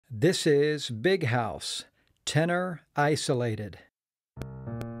This is Big House, tenor isolated.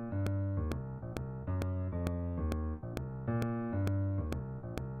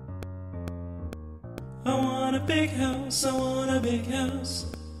 I want a big house, I want a big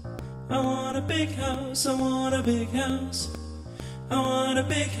house. I want a big house, I want a big house. I want a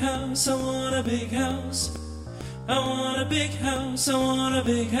big house, I want a big house. I want a big house, I want a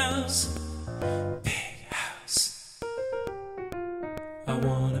big house. Big house. I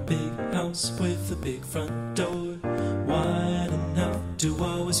want a big house with a big front door, wide enough to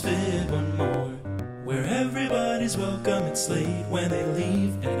always fit one more. Where everybody's welcome, it's late when they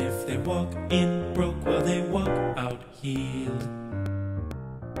leave, and if they walk in broke, well, they walk out healed.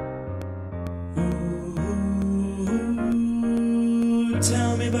 Ooh,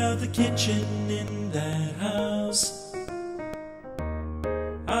 tell me about the kitchen in that house.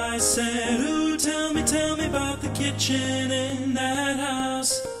 I said, ooh, tell me about the kitchen in that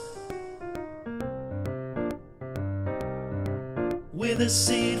house. With a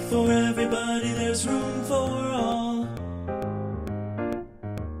seat for everybody, there's room for all.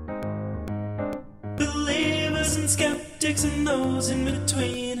 Believers and skeptics and those in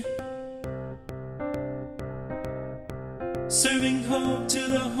between, serving hope to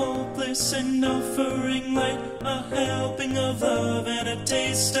the hopeless and offering light, a helping of love and a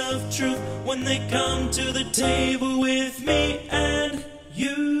taste of truth when they come to the table with me and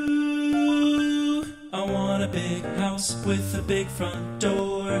you. I want a big house with a big front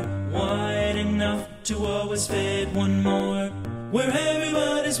door, wide enough to always fit one more. Where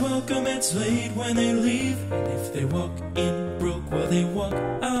everybody's welcome, it's late when they leave, and if they walk in broke, well, they walk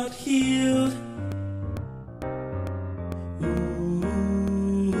out healed. Ooh,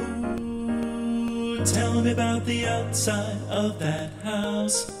 tell me about the outside of that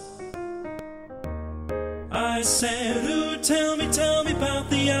house. I said, ooh, tell me about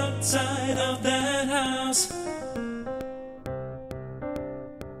the outside of that house.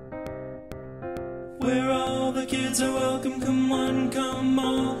 Where all the kids are welcome, come one, come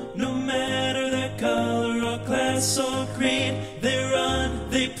all. No matter their color or class or creed, they run,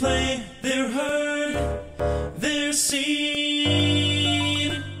 they play, they're heard, they're seen.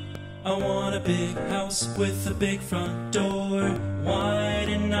 I want a big house with a big front door, wide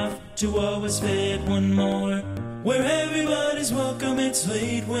enough to always fit one more. Where everybody's welcome, it's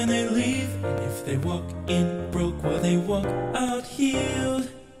late when they leave, and if they walk in broke, well, they walk out healed.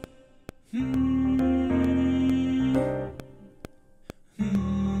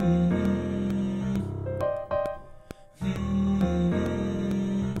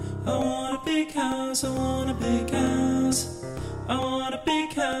 I want a big house, I want a big house. I want a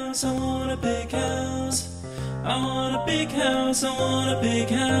big house, I want a big house. I want a big house, I want a big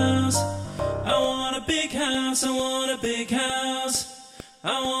house. I want a big house, I want a big house.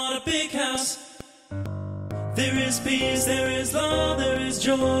 I want a big house. There is peace, there is love, there is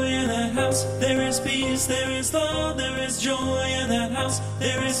joy in that house. There is peace, there is love, there is joy in that house.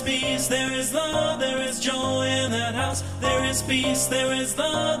 There is peace, there is love, there is joy in that house. There is peace, there is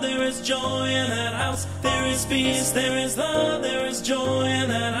love, there is joy in that house. There is peace, there is love, there is joy in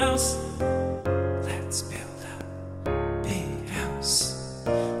that house.